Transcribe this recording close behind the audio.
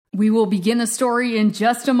We will begin the story in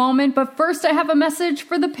just a moment, but first I have a message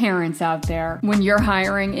for the parents out there. When you're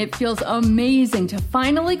hiring, it feels amazing to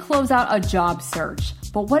finally close out a job search.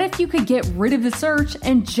 But what if you could get rid of the search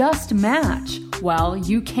and just match? Well,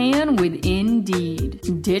 you can with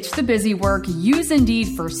Indeed. Ditch the busy work, use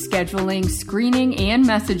Indeed for scheduling, screening, and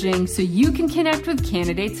messaging so you can connect with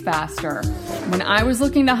candidates faster. When I was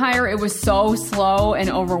looking to hire, it was so slow and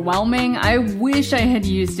overwhelming. I wish I had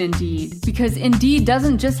used Indeed, because Indeed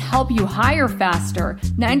doesn't just help you hire faster.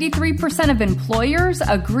 93% of employers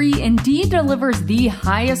agree Indeed delivers the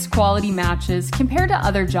highest quality matches compared to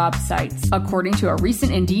other job sites, according to a recent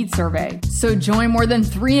Indeed survey. So join more than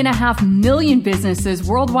 3.5 million businesses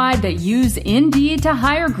worldwide that use Indeed to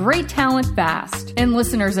hire great talent fast. And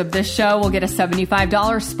listeners of this show will get a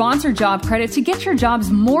 $75 sponsored job credit to get your jobs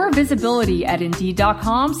more visibility at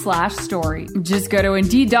Indeed.com/story. Just go to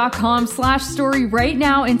Indeed.com/story right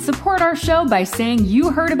now and support our show by saying you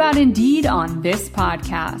heard about Indeed on this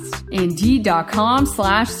podcast.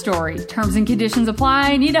 Indeed.com/story. Terms and conditions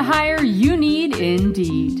apply. Need to hire? You need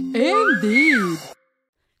Indeed. Indeed.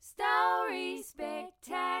 Story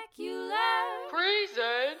Spectacular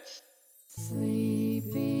presents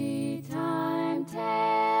Sleepy Time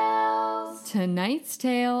Tales. Tonight's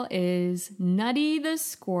tale is Nutty the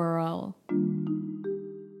Squirrel.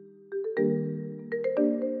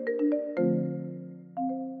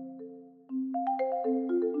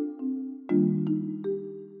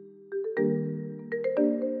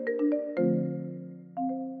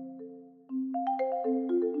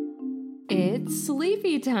 It's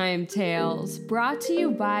Sleepy Time Tales, brought to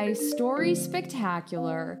you by Story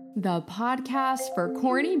Spectacular, the podcast for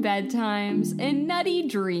corny bedtimes and nutty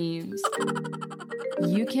dreams.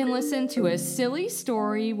 You can listen to a silly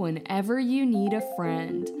story whenever you need a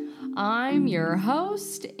friend. I'm your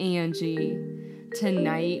host, Angie.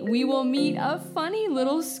 Tonight, we will meet a funny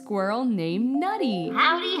little squirrel named Nutty.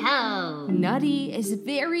 Howdy ho! Nutty is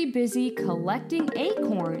very busy collecting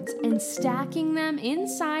acorns and stacking them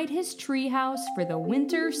inside his treehouse for the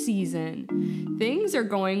winter season. Things are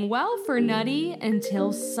going well for Nutty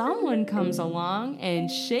until someone comes along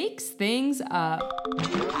and shakes things up.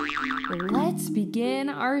 Let's begin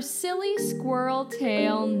our silly squirrel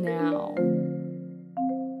tale now.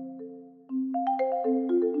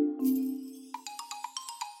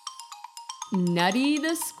 Nutty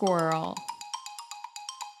the Squirrel.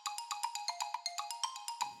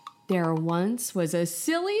 There once was a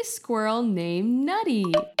silly squirrel named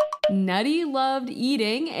Nutty. Nutty loved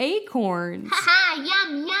eating acorns. Ha-ha!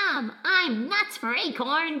 Yum yum! I'm nuts for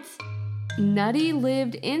acorns! Nutty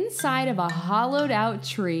lived inside of a hollowed-out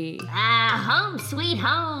tree. Home sweet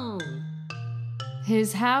home!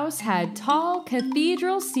 His house had tall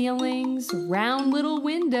cathedral ceilings, round little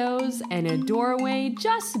windows, and a doorway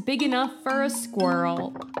just big enough for a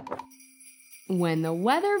squirrel. When the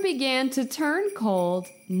weather began to turn cold,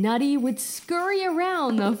 Nutty would scurry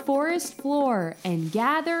around the forest floor and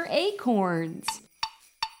gather acorns.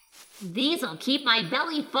 These'll keep my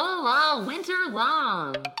belly full all winter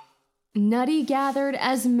long. Nutty gathered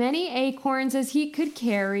as many acorns as he could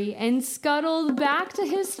carry and scuttled back to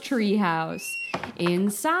his treehouse.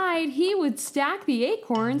 Inside, he would stack the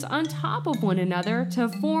acorns on top of one another to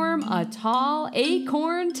form a tall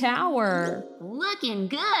acorn tower. Looking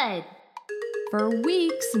good! For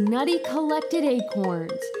weeks, Nutty collected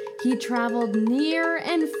acorns. He traveled near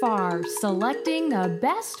and far, selecting the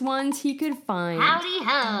best ones he could find. Howdy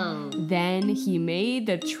ho! Then he made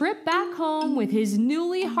the trip back home with his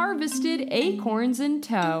newly harvested acorns in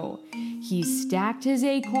tow. He stacked his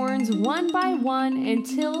acorns one by one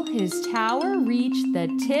until his tower reached the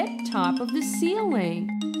tip-top of the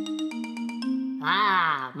ceiling.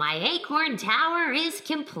 Ah, my acorn tower is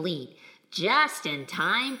complete, just in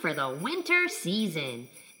time for the winter season.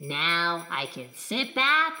 Now I can sit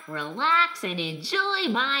back, relax, and enjoy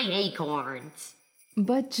my acorns.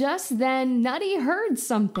 But just then, Nutty heard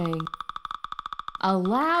something. A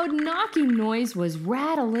loud knocking noise was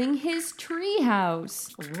rattling his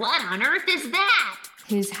treehouse. What on earth is that?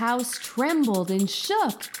 His house trembled and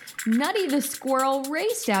shook. Nutty the squirrel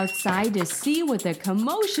raced outside to see what the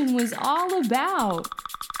commotion was all about.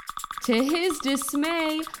 To his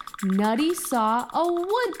dismay, Nutty saw a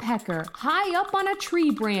woodpecker high up on a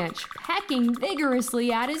tree branch, pecking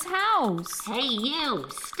vigorously at his house. Hey you,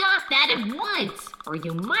 stop that at once, or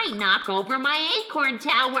you might knock over my acorn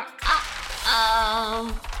tower.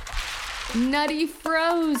 Uh-oh. Nutty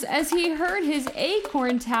froze as he heard his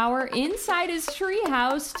acorn tower inside his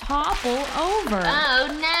treehouse topple over.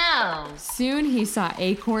 Oh no! Soon he saw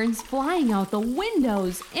acorns flying out the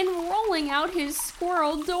windows and rolling out his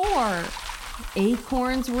squirrel door.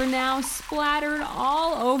 Acorns were now splattered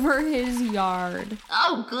all over his yard.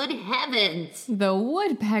 Oh, good heavens! The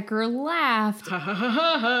woodpecker laughed Ha ha ha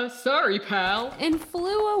ha ha. Sorry, pal. and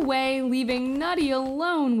flew away, leaving Nutty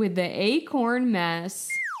alone with the acorn mess.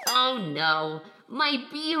 Oh no, my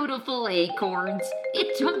beautiful acorns.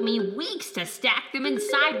 It took me weeks to stack them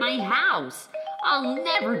inside my house. I'll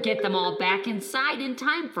never get them all back inside in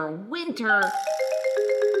time for winter.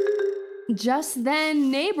 Just then,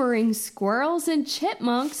 neighboring squirrels and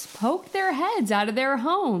chipmunks poked their heads out of their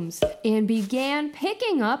homes and began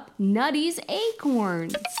picking up Nutty's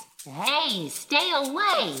acorns. Hey, stay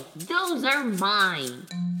away. Those are mine.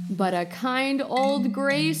 But a kind old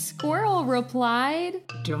gray squirrel replied,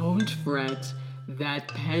 Don't fret. That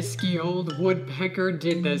pesky old woodpecker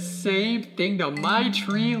did the same thing to my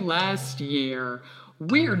tree last year.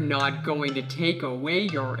 We're not going to take away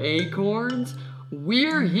your acorns.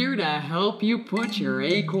 We're here to help you put your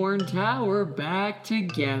acorn tower back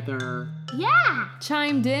together. Yeah,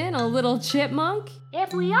 chimed in a little chipmunk.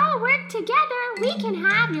 if we all work together, we can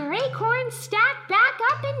have your acorns stacked back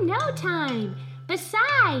up in no time.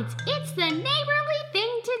 Besides, it's the neighborly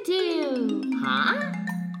thing to do. Huh?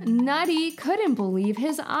 Nutty couldn't believe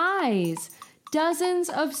his eyes. Dozens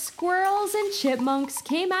of squirrels and chipmunks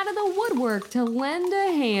came out of the woodwork to lend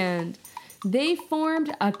a hand. They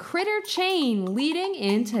formed a critter chain leading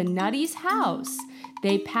into Nutty's house.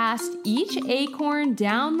 They passed each acorn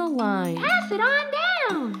down the line. Pass it on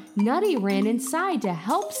down. Nutty ran inside to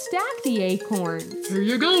help stack the acorns. Here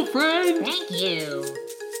you go, friend. Thank you.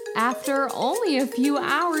 After only a few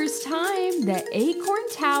hours' time, the acorn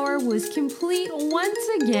tower was complete once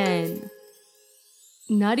again.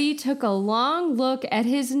 Nutty took a long look at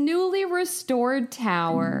his newly restored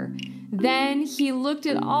tower. Then he looked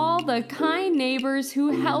at all the kind neighbors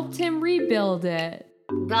who helped him rebuild it.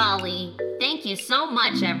 Golly, thank you so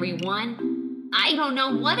much, everyone. I don't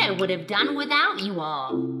know what I would have done without you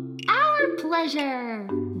all. Our pleasure.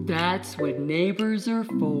 That's what neighbors are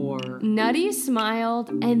for. Nutty smiled,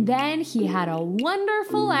 and then he had a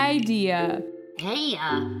wonderful idea. Hey,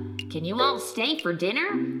 can you all stay for dinner?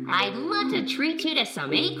 I'd love to treat you to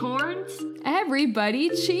some acorns. Everybody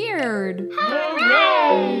cheered.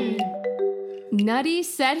 Hooray! Nutty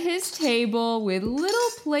set his table with little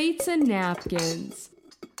plates and napkins.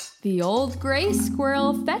 The old gray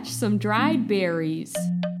squirrel fetched some dried berries,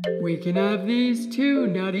 We can have these too,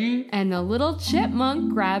 Nutty. and the little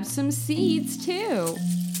chipmunk grabbed some seeds too.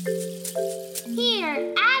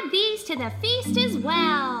 Here, add these to the feast as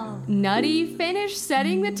well. Nutty finished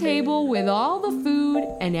setting the table with all the food,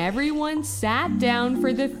 and everyone sat down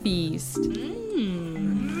for the feast.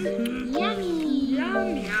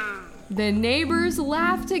 Yummy. The neighbors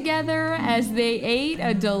laughed together as they ate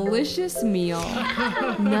a delicious meal.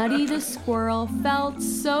 Nutty the squirrel felt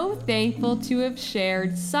so thankful to have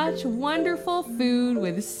shared such wonderful food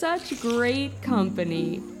with such great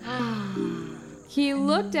company. He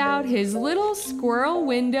looked out his little squirrel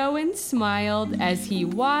window and smiled as he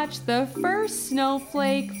watched the first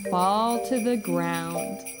snowflake fall to the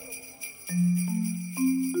ground.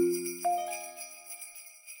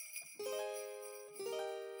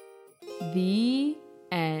 The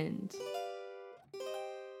end.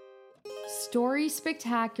 Story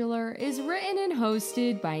Spectacular is written and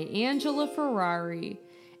hosted by Angela Ferrari.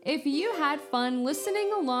 If you had fun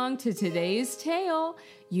listening along to today's tale,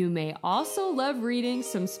 you may also love reading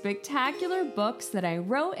some spectacular books that I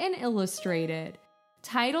wrote and illustrated.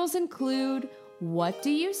 Titles include What Do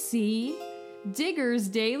You See?, Digger's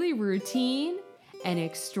Daily Routine, An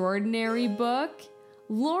Extraordinary Book,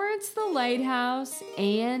 Lawrence the Lighthouse,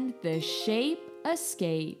 and The Shape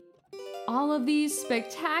Escape. All of these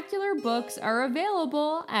spectacular books are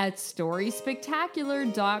available at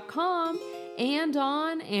StorySpectacular.com and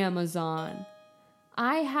on Amazon.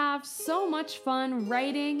 I have so much fun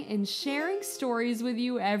writing and sharing stories with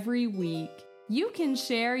you every week. You can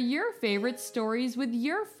share your favorite stories with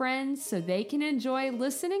your friends so they can enjoy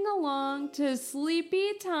listening along to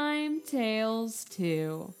Sleepy Time Tales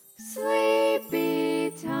too. Sleepy